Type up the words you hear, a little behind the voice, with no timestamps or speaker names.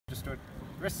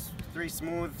wrists 3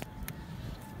 smooth,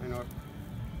 you know,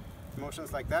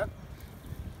 motions like that.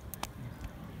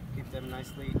 Keep them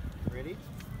nicely ready.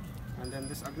 And then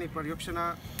this Agni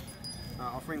Praryukshana,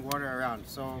 offering water around.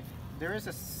 So there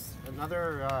is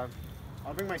another,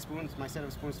 I'll bring my spoons, my set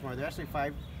of spoons tomorrow. There are actually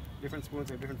 5 different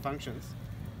spoons with different functions.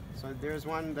 So there's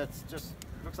one that's just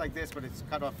looks like this, but it's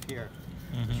cut off here,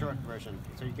 the short version.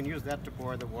 So you can use that to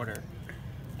pour the water.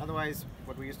 Otherwise,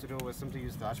 what we used to do was simply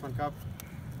use the Ashwan cup.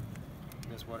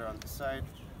 There's water on this side,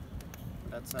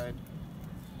 that side,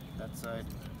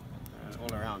 and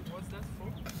all around. What's that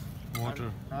for?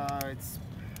 Water. It's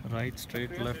Right,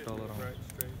 straight, left, all around. Right,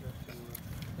 straight, left, and left.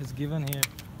 It's given here.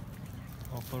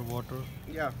 Offer water.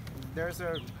 yeah. There's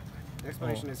a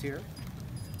explanation is here.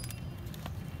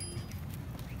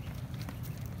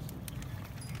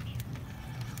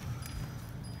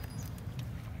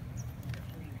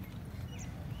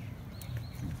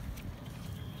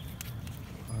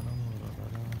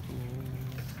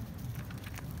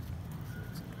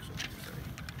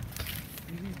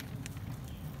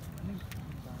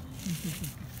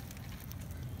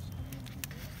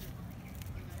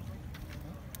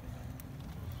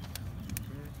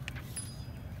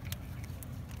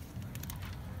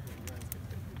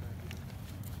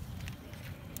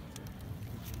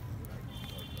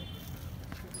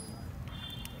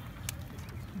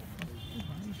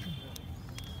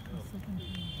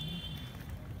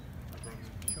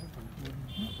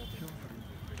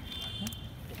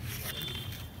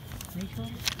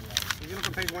 If you look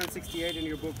on page 168 in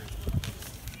your book,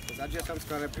 there's Ajya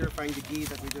Samskara, purifying the ghee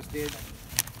that we just did.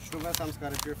 Shruva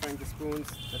Samskara, purifying the spoons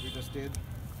that we just did.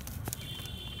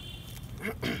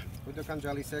 Udakan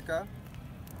Jali Seka,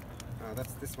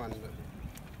 that's this one.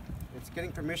 It's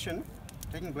getting permission,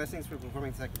 taking blessings for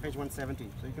performing second, page 170.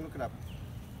 So you can look it up.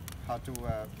 How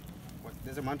to,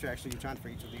 there's a mantra actually you chant for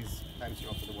each of these times you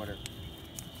offer the water.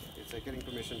 It's getting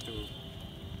permission to,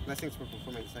 blessings for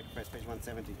performing the sacrifice, page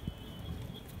 170.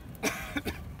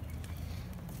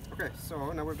 Okay,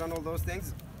 so now we've done all those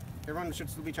things. Everyone should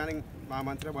still be chanting Maha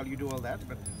Mantra while you do all that,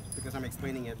 but because I'm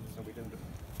explaining it, so we didn't.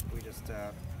 We just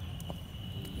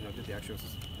you know, did the actual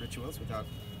rituals without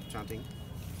chanting.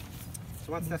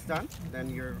 So once that's done, then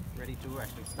you're ready to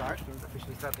actually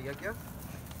officially start the yajna.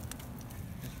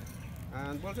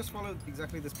 And we'll just follow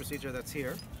exactly this procedure that's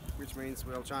here, which means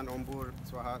we'll chant Om Bhur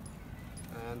Swaha,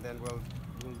 and then we'll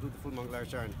do the full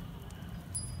Mangalarchan.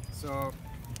 So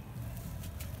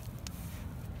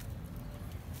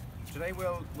today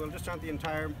we'll just chant the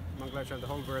entire Mangalarchan, the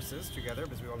whole verses together,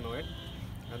 because we all know it.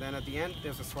 And then at the end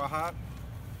there's a Swaha,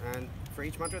 and for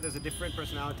each mantra there's a different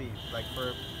personality. Like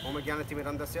for Om Jnanati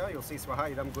Mirandasya, you'll see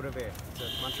Swaha Idam Gurave. It's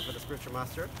a mantra for the spiritual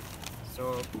master.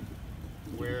 So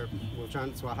we'll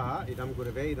chant Swaha Idam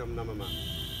Gurave Idam Namama.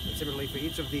 And similarly for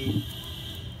each of the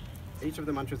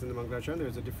mantras in the Mangalarchan,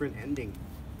 there's a different ending.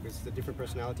 It's a different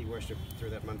personality worship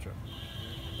through that mantra.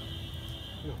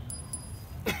 No.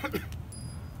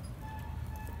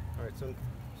 Alright, so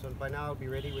by now I'll be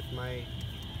ready with the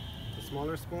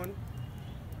smaller spoon.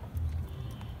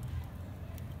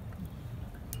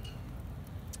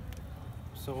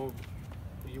 So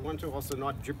you want to also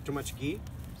not drip too much ghee.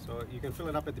 So you can fill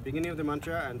it up at the beginning of the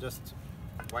mantra and just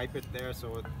wipe it there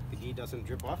so the ghee doesn't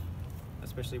drip off,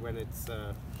 especially when it's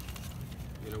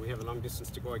you know, we have a long distance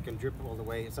to go. It can drip all the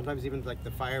way. Sometimes even like the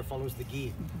fire follows the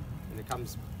ghee and it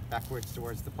comes backwards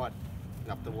towards the pot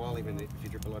and up the wall even if you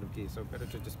drip a lot of ghee. So better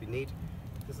to just be neat.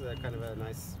 This is a kind of a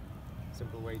nice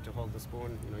simple way to hold the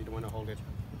spoon. You know, you don't want to hold it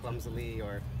clumsily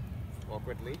or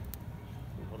awkwardly.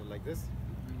 You hold it like this.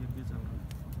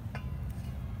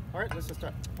 Alright, let's just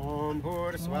start. Om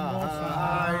Bhur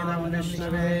Swaha Idam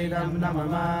Vishnave Idam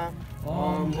Namama.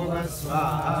 Om Bhuva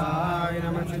Swaha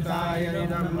Idam Achyutaya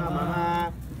Idam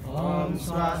Namama. Om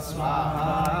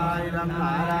Swaha Idam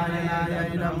Narayana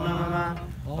Idam Namama.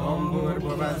 Om Bhur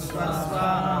Bhuva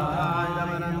Swaha Idam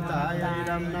Anantaya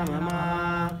Idam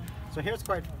Namama. So here's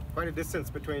quite a distance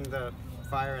between the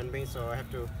fire and me, so I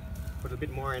have to put a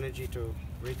bit more energy to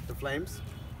reach the flames.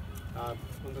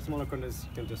 On the smaller kundas,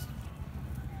 you can just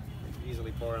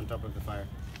easily pour on top of the fire.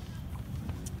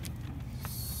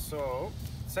 So,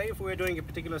 say if we were doing a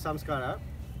particular samskara,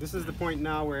 this is the point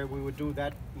now where we would do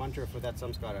that mantra for that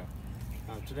samskara.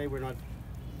 Today we'll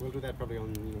do that probably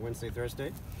on Wednesday,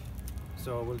 Thursday.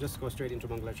 So we'll just go straight into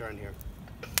Mangalarchan here.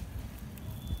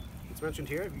 It's mentioned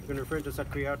here, you can refer to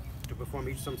Satkriya to perform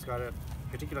each samskara,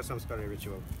 particular samskara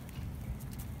ritual.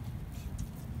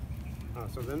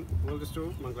 So then we'll just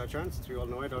do Mangalarchan, since we all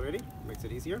know it already. Makes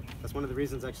it easier. That's one of the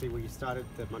reasons actually we started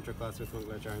the mantra class with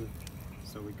Mangalarchan,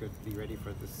 so we could be ready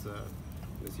for this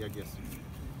yajnas.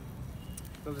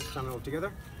 So let's chant it all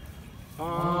together.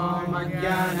 Om ॐ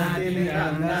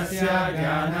अज्ञानतिमिरन्धस्य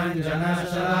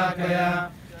ज्ञानाञ्जनशलाकया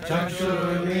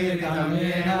चक्षुरुन्मीलितं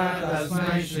येन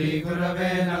तस्मै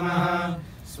श्रीगुरवे नमः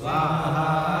स्वाहा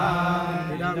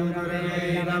इदं गुरवे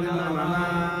नमः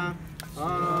ॐ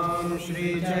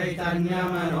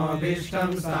श्रीचैतन्यमनोभीष्टं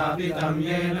स्थापितं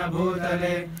येन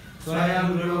भूतले स्वयं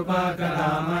रूप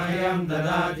कलामयं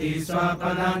ददाति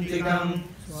स्वपदान्तिकं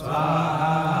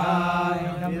स्वाहा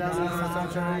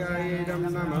इदं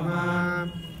नमः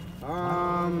ॐ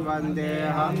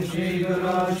वन्देऽहं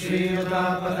श्रीगुरो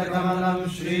श्रीयुतापदकमलं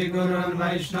श्रीगुरुन्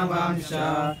वैष्णवांश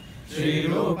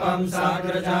श्रीरूपं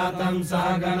साग्रजातं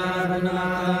सहगणा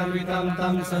रघुनाथान्वितं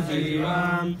तं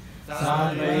सजीवं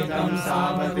साद्वैतं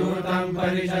सावधूतं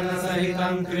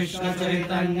परिजनसहितं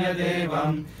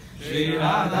कृष्णचैतन्यदेवं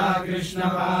श्रीराधा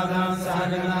कृष्णपादां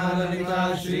सहगणा ललिता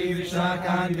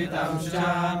श्रीविशाखान्वितं च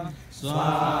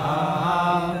स्वाहा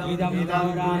इदं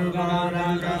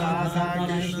गौराङ्गराधा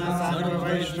कृष्ण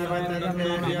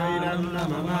सर्ववैष्णवतर्पेभ्यो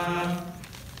नमः.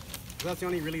 That's the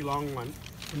only really long one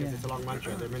because it's a long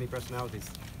mantra. There are many personalities.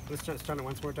 Let's chant it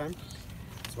once more time.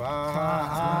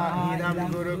 Swaha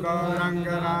idam guru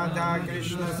gauranga radha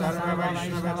krishna sarva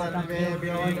vaishnava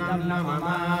tarvebhyo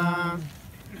namah.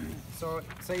 So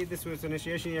say this was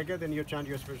initiation yoga, then you chant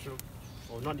your spiritual,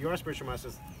 or not your spiritual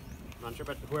master's mantra,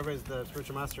 but whoever is the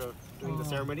spiritual master doing the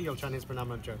ceremony, you'll chant his pranam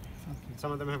mantra.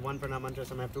 Some of them have one pranam mantra,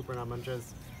 some have two pranam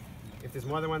mantras. If there's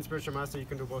more than one spiritual master, you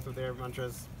can do both of their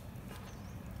mantras.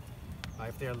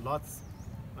 If there are lots,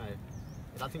 I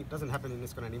think it doesn't happen in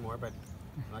ISKCON anymore, but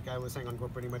like I was saying on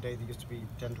Gopurnima Day, there used to be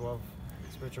 10, 12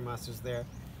 spiritual masters there.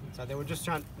 So they would just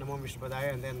chant Namo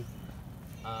Vishnupadaya and then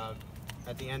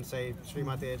at the end say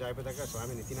Srimate Jayapataka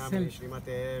Swami Niti Namine,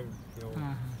 Srimate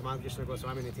Tamal Krishna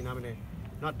Goswami Niti Namine.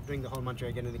 Not doing the whole mantra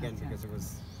again and again because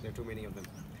there are too many of them.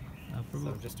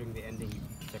 So just doing the ending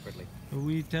separately.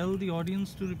 We tell the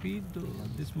audience to repeat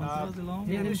this mantras along?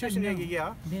 Yeah, initiation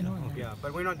yoga, They know. yeah,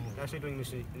 but we're not actually doing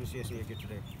initiation yoga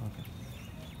today. Okay.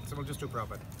 So we'll just do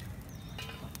Prabhupada.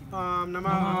 Om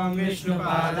Namo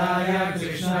Vishnupadaya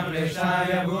Krishna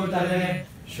Preshaya Bhutale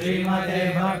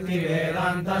Srimate Bhakti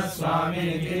Vedanta Swami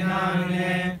Niti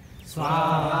Namine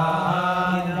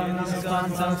Swaha Namaskar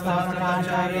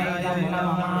Samstapakacharya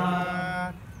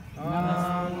Namah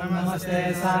Om Namaste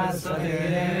Saraswati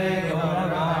Deve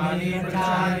Gauravani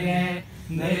Pracharye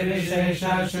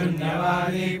Nirvishesha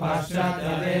Shunyavadi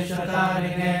Paschatya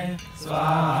Deshatarine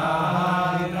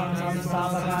Swaha Namaste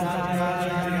Saraswati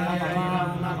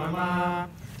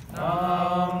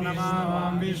Om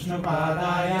Namo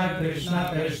Vishnupadaya Krishna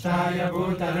Preshaya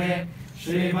Bhutale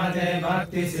Srimate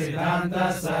Bhakti Siddhanta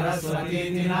Saraswati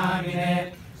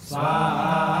Namine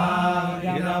Swaha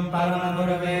Idam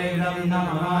Paramagurave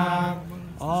Namah.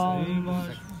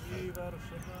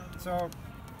 So,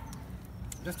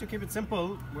 just to keep it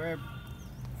simple, for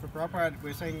Prabhupada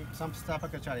we're saying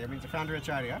Samstapakacharya, means the founder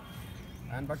Acharya,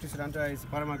 and Bhaktisiddhanta is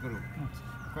Paramaguru.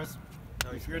 Of course,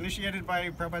 if you're initiated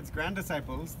by Prabhupada's grand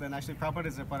disciples, then actually Prabhupada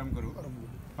is a Paramaguru.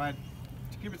 But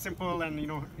to keep it simple and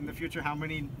in the future how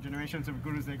many generations of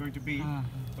gurus there are going to be,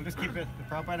 we'll just keep it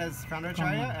Prabhupada as founder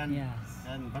Acharya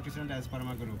and Bhaktisiddhanta as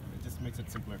Paramaguru. It just makes it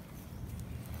simpler.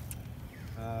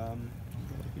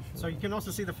 So you can also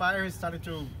see the fire has started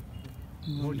to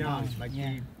go down. Like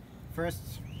the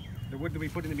wood that we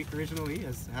put in the originally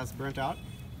has burnt out.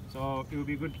 So it would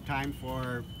be a good time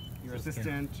for your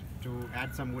assistant to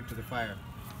add some wood to the fire.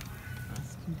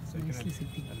 So you can add a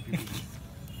few pieces.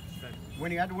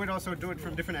 When you add wood, also do it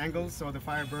from different angles so the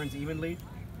fire burns evenly. If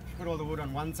you put all the wood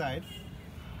on one side,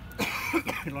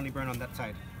 it'll only burn on that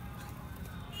side.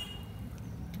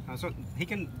 So he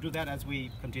can do that as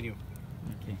we continue.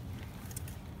 Okay.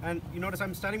 And you notice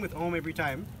I'm starting with Om every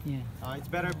time. Yeah. It's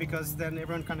better because then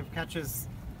everyone kind of catches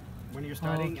when you're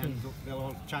starting and they'll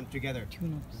all chant together.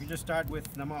 If you just start with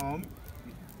Nama Om,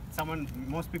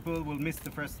 most people will miss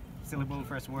the first syllable,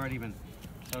 first word even.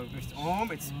 So if it's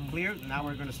Om, it's clear. Now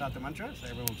we're going to start the mantra, so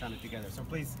everyone will chant it together. So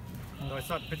please, though it's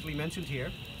not particularly mentioned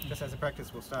here, just as a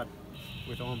practice, we'll start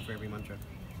with Om for every mantra.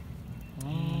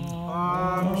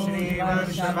 Om Shri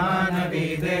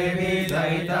Varshavanavi Devi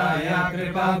Daitaya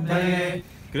Kripabdhaye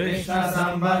Krishna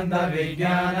Sambandha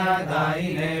Vijnana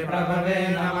Daine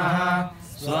Prabhave Namaha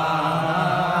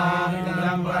Swaha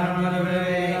Idam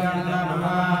Paramagurave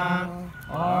Namaha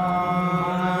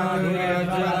Om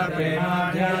Adhyajala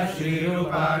Premadhya Shri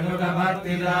Rupanuga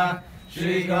Bhaktida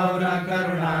Shri Gaura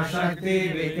Karuna Shakti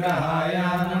Vigrahaya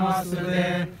Namastute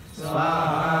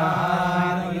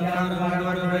Swaha Idam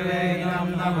Paramagurave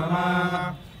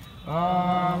Namaha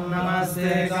Om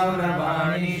Namaste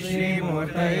Gauravani Shri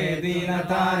Murtaye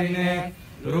Dinatarine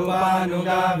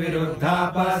रूपानुगा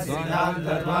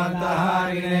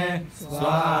विरुद्धापसिद्धान्तद्वान्तहारिणे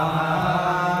स्वाहा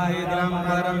इदं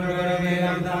परं गुरवे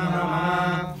नमः।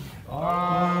 ॐ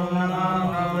नमो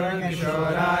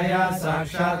गौरकिशोराय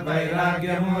साक्षात्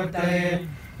वैराग्यमूर्तये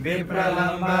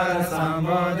विप्रलम्बर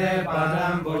संबोधे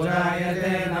पदाम्बुजाय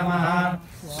ते नमः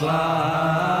स्वाहा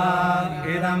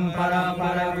इदं परं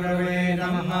गुरवे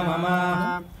नमः।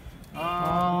 ॐ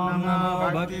नमो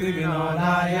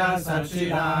भक्तिविनोदाय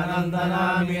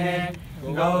सच्चिदानन्दनामिने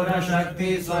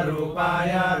गौरशक्ति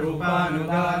स्वरूपाय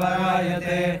रूपानुगावराय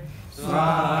ते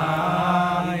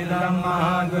स्वाहा इदं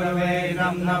महागुरवे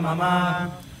नमः।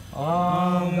 ॐ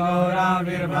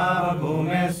गौराविर्भाव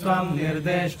भूमे स्वं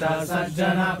निर्देष्ट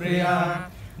सज्जन प्रिय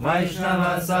वैष्णव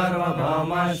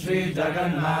सार्वभौम श्री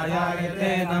जगन्नाथाय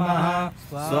ते नमः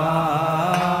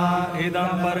स्वाहा इदं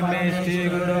परमेष्टि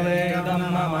गुरवे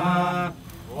नमः।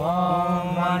 ॐ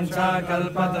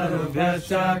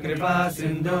वाञ्छाकल्पतरुभ्यश्च कृपा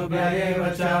सिन्धुभ्य एव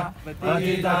च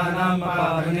पतितानां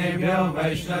पावनेभ्यो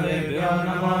वैष्णवेभ्यो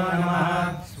नमो नमः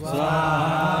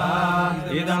स्वाहा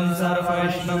इदं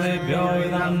सर्ववैष्णवेभ्यो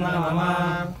इदं नमः।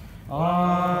 ॐ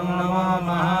नमो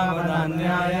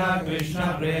महावदान्याय कृष्ण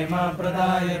प्रेम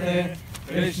प्रदायते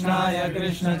कृष्णाय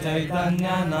कृष्ण चैतन्य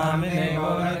नामिने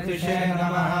गौरतिषे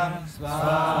नमः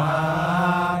स्वाहा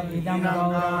इदं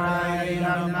गौराय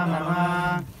नमः।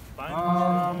 ॐ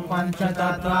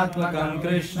पंचतत्त्वात्मकं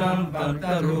कृष्णं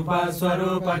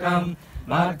भक्तरूपस्वरूपकं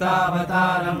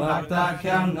भक्तावतारं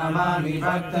भक्ताख्यं नमामि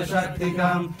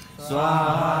भक्तशक्तिकं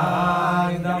स्वाहा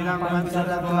इदं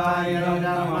पंचतत्त्वाय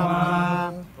नमः।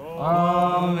 ॐ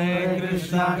हे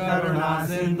कृष्ण करुणा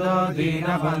सिन्धो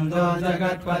दीनबन्धो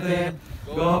जगत्पते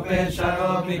गोपेश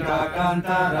गोपिका कान्त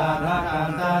राधा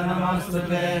कान्त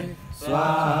नमस्तुते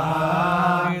स्वाहा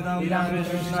इदं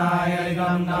कृष्णाय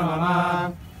नमः।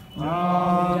 ॐ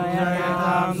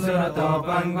जयतां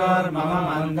सुरतोपङ्गोर्मम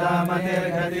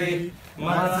मन्दमतिर्गति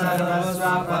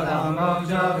मत्सर्वस्वपदं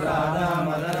भोजो राधा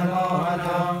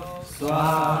मदनमोहनो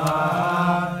स्वाहा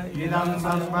इदं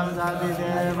सम्पदति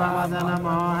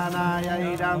देवमदनमोहनाय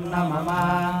इदं नमः।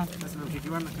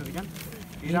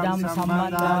 इदं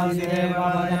सम्पदति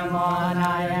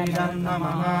देवमदनमोहनाय इदं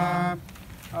नमः।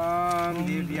 ॐ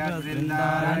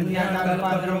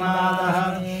दिव्यारण्यकल्पद्रुमादः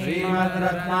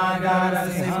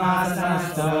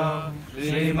श्रीमद्रत्नागारसिंहासनस्थो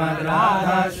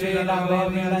श्रीमद्राधा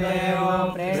श्रीलगोविन्ददेवो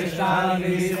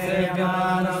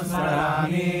प्रेष्ठालीसेव्यमानं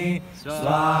स्मरामि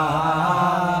स्वाहा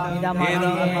इदं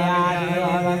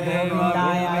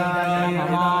गोविन्दाय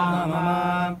नमः।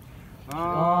 ॐ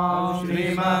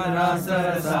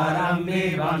श्रीमद्रसरसारम्भी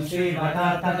वंशी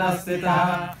भटतलस्थितः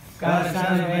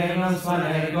कर्षणवेणु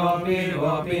स्वने गोपी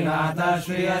गोपीनाथ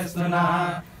श्रियस्तु नः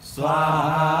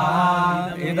स्वाहा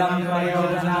इदं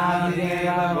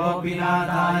प्रयोजनादिदेव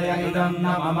गोपीनाथाय इदं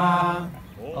नमः।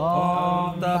 ॐ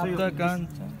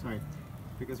तप्तकाञ्चन। Sorry,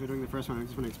 because we're doing the first one, I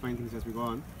just want to explain things as we go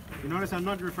on. You notice I'm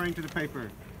not referring to the paper.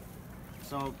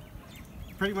 So,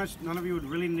 pretty much none of you would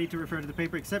really need to refer to the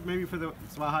paper, except maybe for the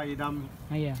Swaha Idam,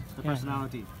 the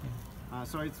personality.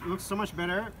 So it looks so much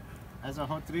better as a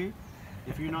Hotri.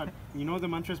 If you know the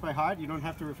mantras by heart, you don't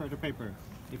have to refer to paper.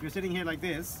 If you're sitting here like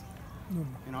this,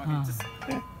 you know,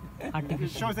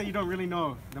 it shows that you don't really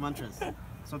know the mantras.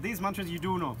 So these mantras you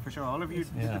do know for sure. All of you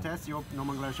did the test, you know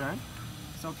Mangala Sharan.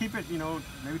 So keep it, you know,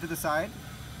 maybe to the side,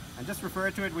 and just refer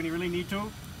to it when you really need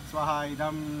to. Swaha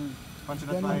Idam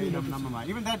Panchatattva Idam Namama.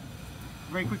 Even that,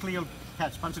 very quickly you'll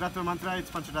catch. Panchatattva mantra,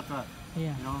 it's Panchatattva.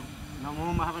 You know,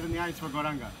 Namo Mahavadanya, it's for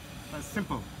Gauranga. So it's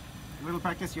simple. A little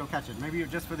practice, you'll catch it. Maybe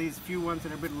just for these few ones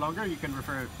that are a bit longer, you can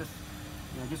refer,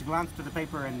 just glance to the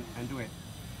paper and do it.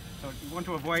 So you want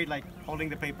to avoid like holding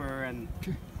the paper and,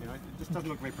 you know, it just doesn't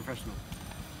look very professional.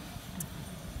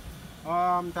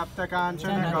 Om Tapta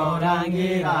Kanchana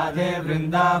Gaurangi Radhe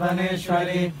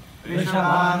Vrindavaneshwari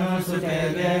वृषभानुसुते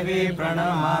देवी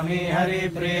प्रणमामि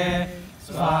हरिप्रिये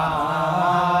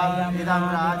स्वाहा इदं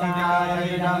राधिकाय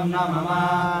इदं नमः।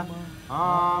 ॐ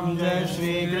जय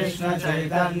श्री कृष्ण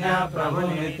चैतन्य प्रभु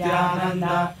नित्यानंद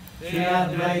श्री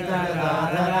अद्वैत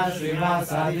गदाधर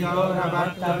श्रीवासादि गौर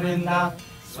भक्तवृंद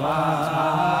स्वाहा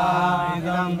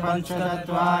इदं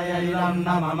पंचतत्वाय इदं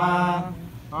नमः।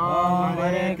 ॐ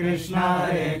हरे कृष्ण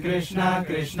कृष्ण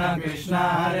कृष्ण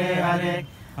हरे हरे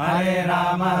हरे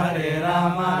राम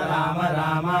राम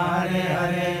राम हरे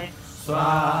हरे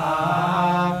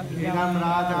स्वाहा इदं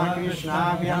राधा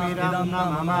कृष्णाभ्यमिदं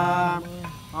नमः।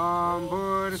 ॐ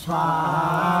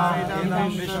भूर्स्वाहा इदं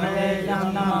विष्णवे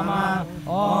नमः। ॐ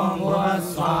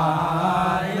भुवस्वाहा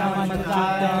इदं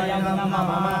चित्ताय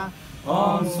नमः। ॐ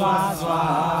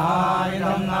स्वाहा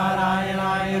इदं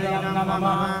नारायणाय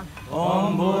नमः। ॐ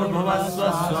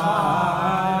भूर्भुवस्वः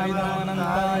स्वाहा इदं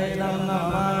अनन्ताय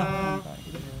नमः।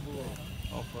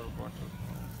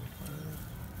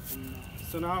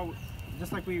 So now,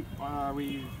 just like we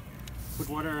put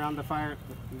water around the fire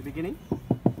in the beginning,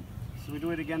 so we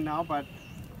do it again now, but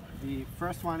the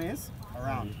first one is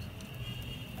around.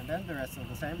 And then the rest are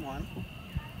the same. 1,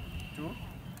 2,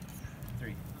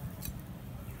 3.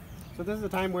 So this is the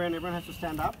time when everyone has to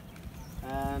stand up,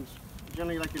 and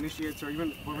generally like initiates or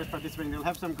even whoever's participating, they'll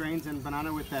have some grains and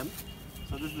banana with them.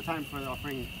 So this is the time for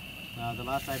offering the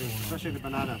last item, especially the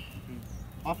banana.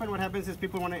 Often what happens is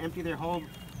people want to empty their whole,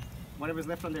 whatever's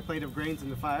left on their plate of grains in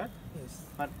the fire. Yes.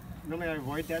 But normally I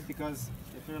avoid that because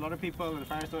if there are a lot of people and the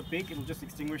fire's not big, it'll just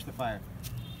extinguish the fire.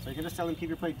 So you can just tell them keep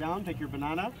your plate down, take your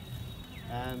banana,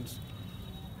 and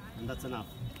that's enough.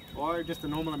 Or just a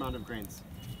normal amount of grains.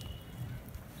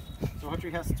 So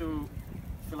Hotri has to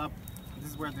fill up,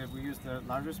 this is where we use the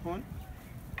larger spoon.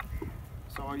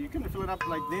 So you can fill it up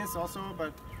like this also,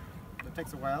 but it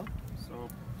takes a while. So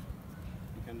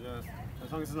you can just,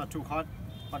 as long as it's not too hot,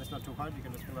 but it's not too hot, you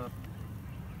can just fill up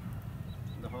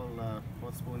the whole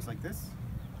both spoons like this.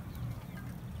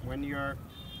 When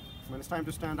it's time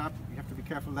to stand up, you have to be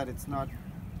careful that it's not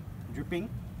dripping.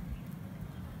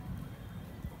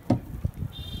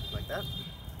 Like that.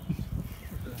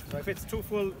 So if it's too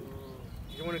full,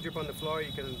 you don't want to drip on the floor,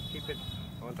 you can keep it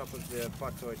on top of the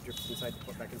pot so it drips inside the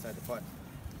pot, back inside the pot.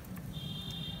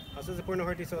 Also the Purna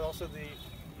Horti, so also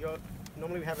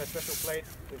normally we have a special plate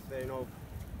with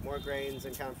more grains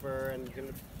and camphor, and you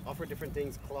can offer different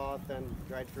things, cloth and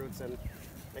dried fruits, and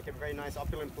make a very nice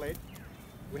opulent plate.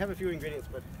 We have a few ingredients,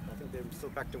 but I think they're still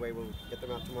packed away. We'll get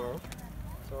them out tomorrow.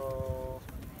 So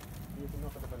you can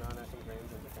offer the banana, some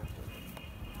grains, and the camphor.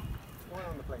 One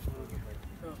on the plate.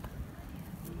 Sure.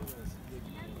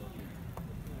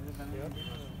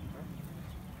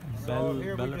 So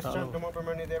here we just chant Namo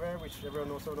Brahmani Deva, which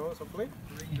everyone also knows, hopefully.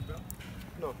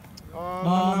 No.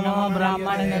 Om Namo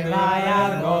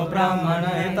Brahmanaya Go Brahmana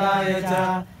Hitaya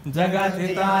Cha Jagat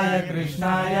Hitaya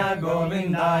Krishnaya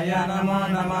Govindaya Namo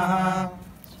Namaha.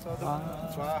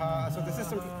 So the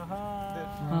system,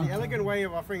 the elegant way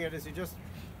of offering it is you just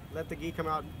let the ghee come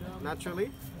out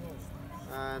naturally,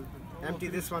 and empty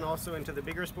this one also into the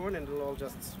bigger spoon, and it'll all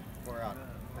just pour out.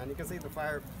 And you can see the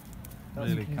fire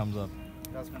Really comes up.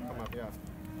 does come up. Yeah.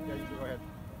 Yeah, you can go ahead.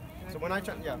 So when I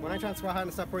chant Swaha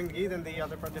and start pouring the ghee, then the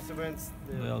other participants,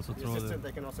 They also the throw assistant,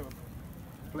 they can also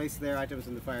place their items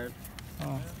in the fire.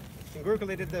 Oh. In Gurukul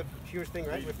they did the huge thing,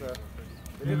 right? With the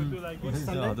they did it like this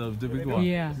Sunday. Yeah, the big one.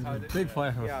 Yeah. Big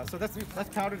fire. Yeah, so that's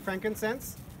powdered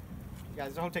frankincense. Yeah,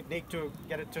 there's a whole technique to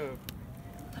get it to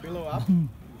billow up.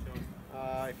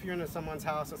 If you're in someone's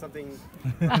house or something,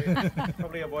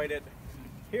 probably avoid it.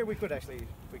 Here we could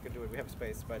do it. We have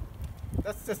space, but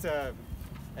that's just a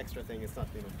extra thing. It's not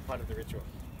part of the ritual.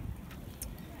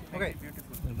 Okay.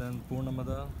 And then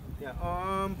Purnamada. Yeah.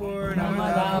 Om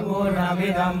Purnamada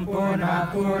Purnamada Purnamidam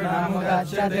Purnat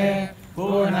Purnamudachyate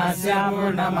Purnasya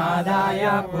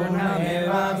Purnamadaya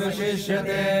Purnameva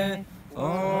Vashishyate.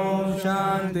 Om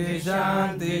Shanti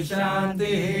Shanti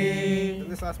Shanti. And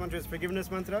this last mantra is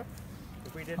forgiveness mantra.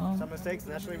 If we did some mistakes,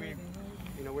 naturally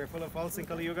we're full of faults in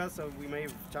Kali Yuga, so we may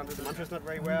have chanted the mantras not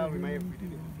very well. We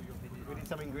did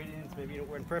some ingredients, maybe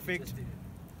weren't perfect.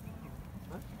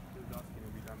 Huh?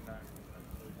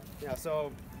 Yeah,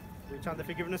 so we chant the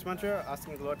forgiveness mantra,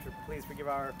 asking the Lord to please forgive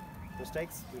our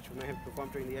mistakes, which we may have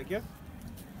performed during the yajna.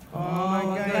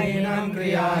 Om Angahinam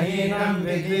Kriyahinam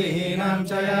Vidvihinam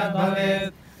Chayat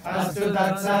Bhavet Astu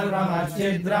Tat Sarvam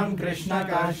Achidram Krishna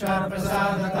Karshar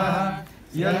Prasadataha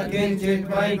Yadkinchit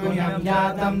Vaikunyam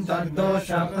Jatam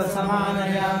Tadosha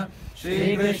Prasamanaya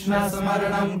Shri Krishna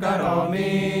Smaranam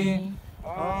Karomi.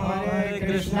 Hare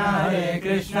Krishna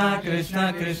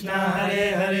Krishna Krishna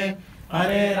Hare Hare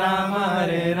Hare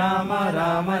Rama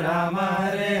Rama Rama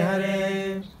Hare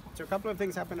Hare. So a couple of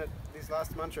things happen at these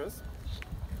last mantras.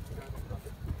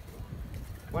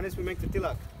 One is we make the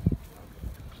tilak.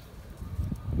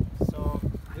 So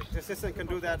the assistant can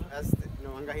do that as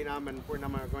Angahinam and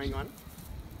Purnama are going on,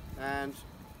 and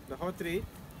the Hotri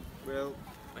will.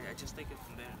 Wait, I just take it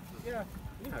from there. Yeah,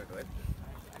 you know how to do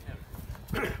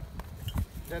it.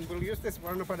 Then we'll use this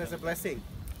Varnapad as a blessing.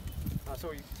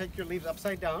 So you take your leaves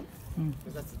upside down,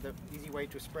 because that's the easy way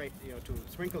to spray, to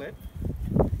sprinkle it.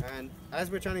 And as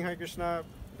we're chanting Hare Krishna,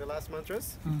 the last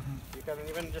mantras, you can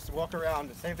even just walk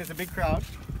around. Say if there's a big crowd,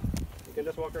 you can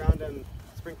just walk around and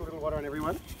sprinkle a little water on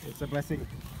everyone. It's a blessing.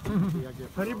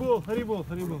 Haribol, Haribol,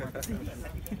 Haribol.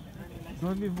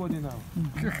 Don't leave body now.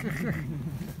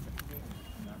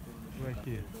 Right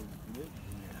here.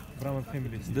 Brahman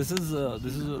family. This is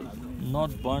not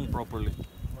burned properly.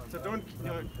 So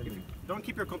don't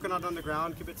keep your coconut on the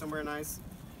ground. Keep it somewhere nice,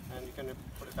 and you can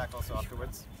put it back also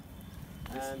afterwards.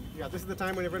 And yeah, this is the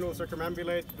time when everyone will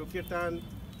circumambulate, do kirtan.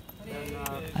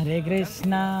 And, Hare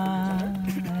Krishna,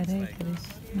 Hare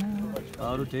Krishna.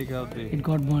 How to take out the... It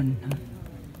got burned.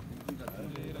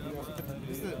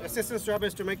 the assistant's job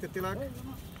is to make the tilak.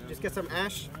 Just get some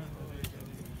ash,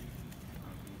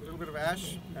 a little bit of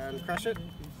ash, and crush it.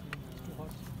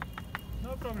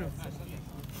 No problem.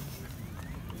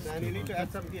 And you need to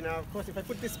add some ghee. Now, of course, if I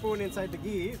put this spoon inside the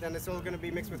ghee, then it's all going to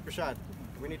be mixed with prasad.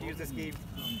 We need to use this ghee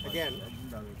again.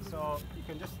 So you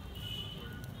can just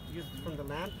use it from the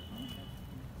lamp.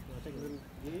 Take a little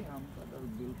ghee,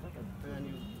 and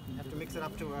you have to mix it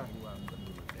up to a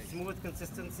smooth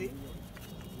consistency.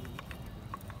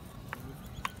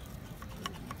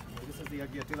 This is the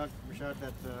Yagya Tilak prasad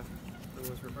that I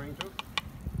was referring to.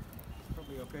 It's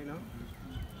probably okay now.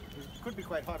 It could be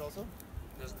quite hot also.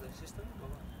 Does the assistant?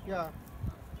 Yeah,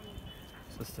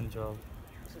 Assistant job.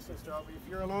 assistant's job. If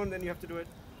you're alone, then you have to do it.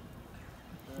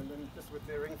 And then just with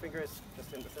the ring fingers,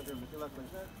 just in the center of the tilak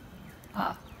like that.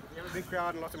 If you have a big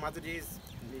crowd and lots of mataji's,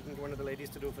 you can get one of the ladies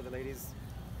to do for the ladies.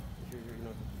 If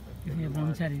If you you have more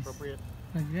brahmacharis. appropriate.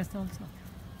 Like this also.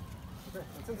 Okay.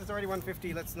 And since it's already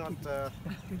 1:50, let's not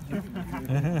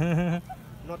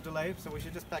not delay. So we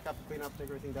should just pack up, clean up, take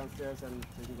everything downstairs, and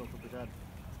we can go for prasad.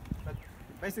 But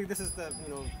basically, this is the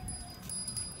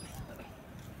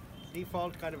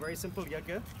default kind of very simple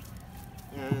yajna.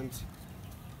 And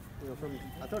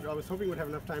I was hoping we'd have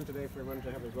enough time today for everyone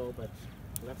to have a go, but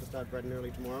we'll have to start bright and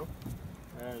early tomorrow.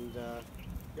 And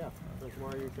yeah, so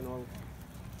tomorrow you can all.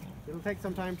 It'll take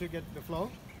some time to get the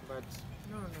flow, but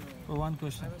Oh, one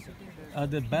question.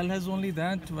 The bell has only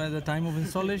that by the time of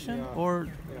installation, Yeah. or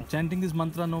Yeah. chanting this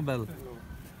mantra no bell?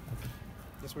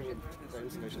 this will need the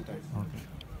installation time. Okay.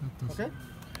 Okay?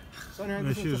 So anyway,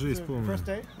 this is just the first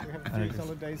day. We have 3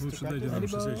 solid days to Лучше дайте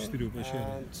practice. нам 64 упущения.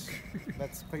 And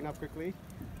let's clean up quickly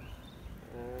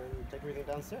and take everything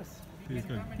downstairs. Ты как?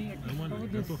 Нормально?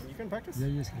 Готов? You can practice.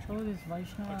 So this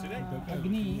Vaishnava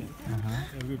Agni,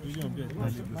 Я говорю, придем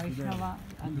 5 минут. Vaishnava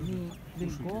Agni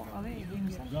will go away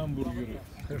himself. Гамбургеры.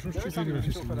 Хорошо, There что is some 4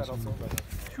 ritual for that also. But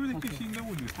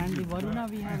And the Varuna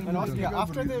we have in and also, yeah,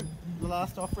 after the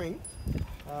last offering,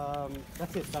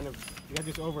 that's it. Kind of, you get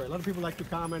this over. A lot of people like to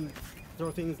come and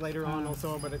throw things later on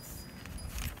also, but it's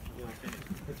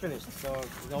it's finished. So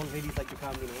the old ladies like to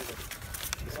come,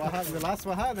 But the last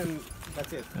swaha, then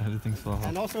that's it. Everything's for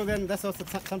And also then that's also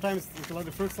sometimes with a lot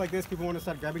of fruits like this, people want to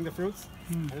start grabbing the fruits,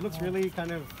 and it looks really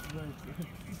kind of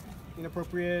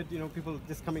inappropriate. People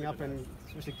just coming up, and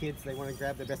especially kids, they want to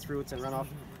grab the best fruits and run off.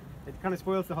 It kind of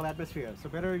spoils the whole atmosphere. So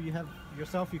better you have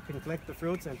yourself. You can collect the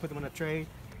fruits and put them on a tray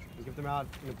and give them out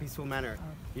in a peaceful manner.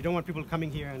 You don't want people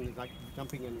coming here and like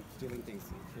jumping and stealing things.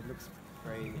 It looks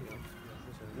very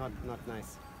not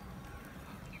nice.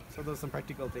 So those are some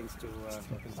practical things to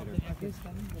consider.